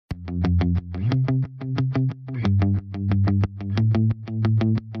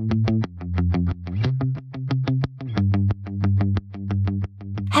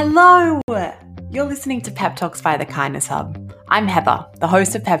Hello! You're listening to Pep Talks by The Kindness Hub. I'm Heather, the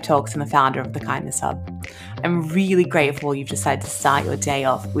host of Pep Talks and the founder of The Kindness Hub. I'm really grateful you've decided to start your day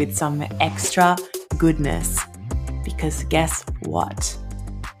off with some extra goodness, because guess what?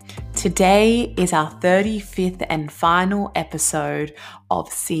 Today is our 35th and final episode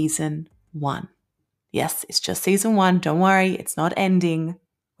of Season 1. Yes, it's just Season 1. Don't worry, it's not ending.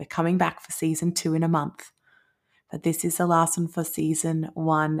 We're coming back for Season 2 in a month. But this is the last one for Season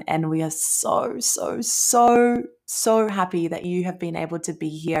 1, and we are so happy that you have been able to be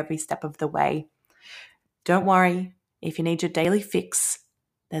here every step of the way. Don't worry, if you need your daily fix,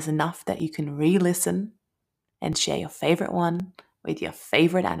 there's enough that you can re-listen and share your favorite one with your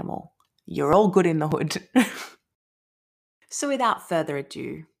favorite animal. You're all good in the hood. So without further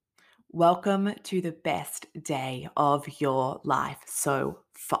ado, welcome to the best day of your life so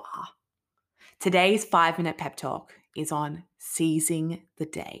far. Today's 5-minute pep talk is on seizing the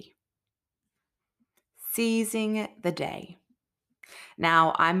day. Seizing the day.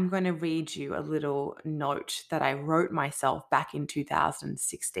 Now, I'm going to read you a little note that I wrote myself back in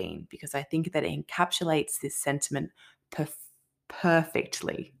 2016 because I think that it encapsulates this sentiment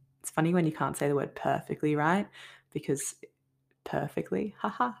perfectly. It's funny when you can't say the word perfectly, right? Because perfectly,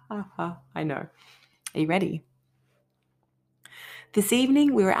 I know. Are you ready? This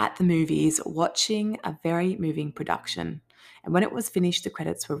evening, we were at the movies watching a very moving production, and when it was finished, the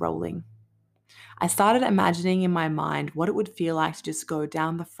credits were rolling. I started imagining in my mind what it would feel like to just go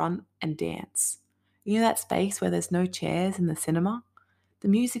down the front and dance. You know that space where there's no chairs in the cinema? The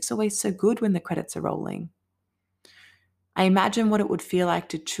music's always so good when the credits are rolling. I imagined what it would feel like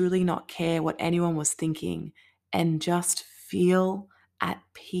to truly not care what anyone was thinking and just feel at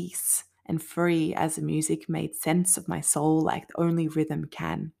peace and free as the music made sense of my soul like only rhythm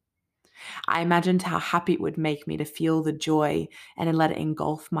can. I imagined how happy it would make me to feel the joy and to let it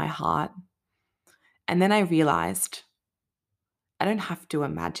engulf my heart. And then I realized I don't have to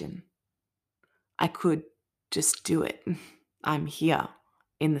imagine. I could just do it. I'm here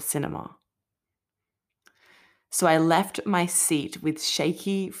in the cinema. So I left my seat with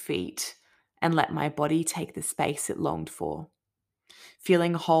shaky feet and let my body take the space it longed for.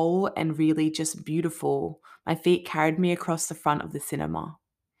 Feeling whole and really just beautiful, my feet carried me across the front of the cinema.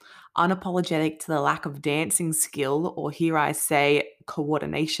 Unapologetic to the lack of dancing skill, or here I say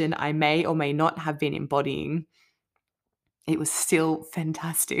coordination, I may or may not have been embodying, it was still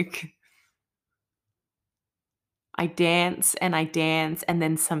fantastic. I dance, and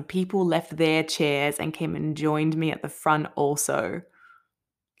then some people left their chairs and came and joined me at the front also.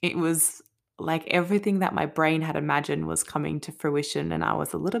 It was like everything that my brain had imagined was coming to fruition, and I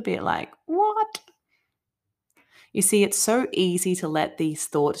was a little bit like, what? You see, it's so easy to let these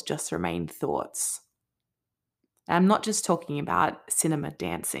thoughts just remain thoughts. And I'm not just talking about cinema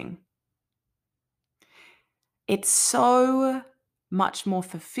dancing. It's so much more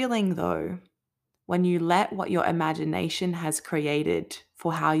fulfilling, though, when you let what your imagination has created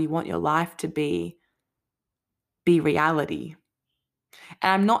for how you want your life to be reality.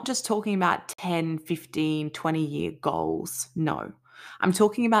 And I'm not just talking about 10, 15, 20-year goals. No, I'm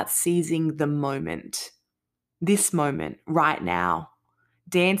talking about seizing the moment. This moment, right now.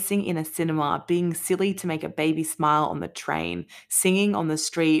 Dancing in a cinema, being silly to make a baby smile on the train, singing on the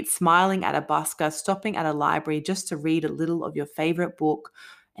street, smiling at a busker, stopping at a library just to read a little of your favorite book,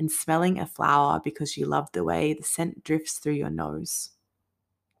 and smelling a flower because you love the way the scent drifts through your nose.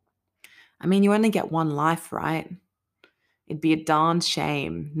 I mean, you only get one life, right? It'd be a darn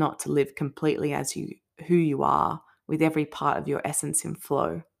shame not to live completely as who you are, with every part of your essence in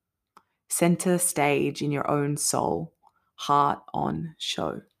flow. Center stage in your own soul, heart on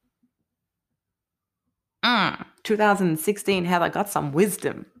show. 2016, Heather got some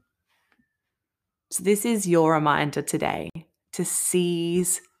wisdom. So this is your reminder today to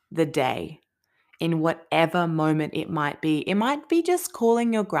seize the day in whatever moment it might be. It might be just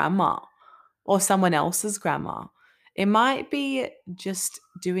calling your grandma or someone else's grandma. It might be just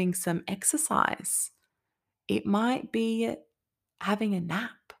doing some exercise. It might be having a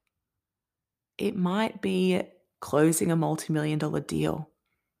nap. It might be closing a multi-million-dollar deal.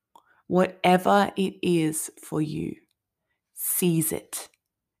 Whatever it is for you, seize it.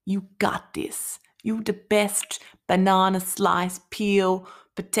 You got this. You the best banana slice, peel,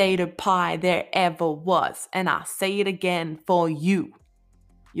 potato pie there ever was. And I say it again for you.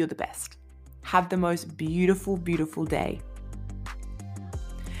 You're the best. Have the most beautiful, beautiful day.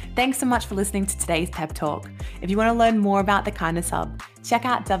 Thanks so much for listening to today's Pep Talk. If you want to learn more about The Kindness Hub, check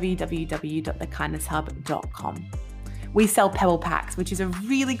out www.thekindnesshub.com. We sell pebble packs, which is a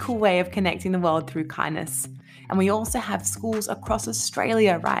really cool way of connecting the world through kindness. And we also have schools across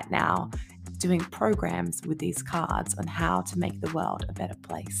Australia right now doing programs with these cards on how to make the world a better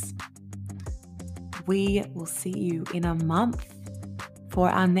place. We will see you in a month for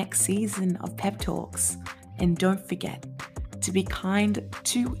our next season of Pep Talks. And don't forget to be kind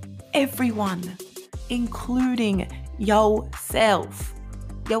to everyone, including yourself.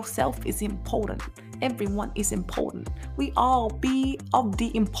 Yourself is important. Everyone is important. We all be of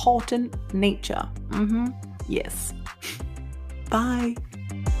the important nature. Yes. Bye.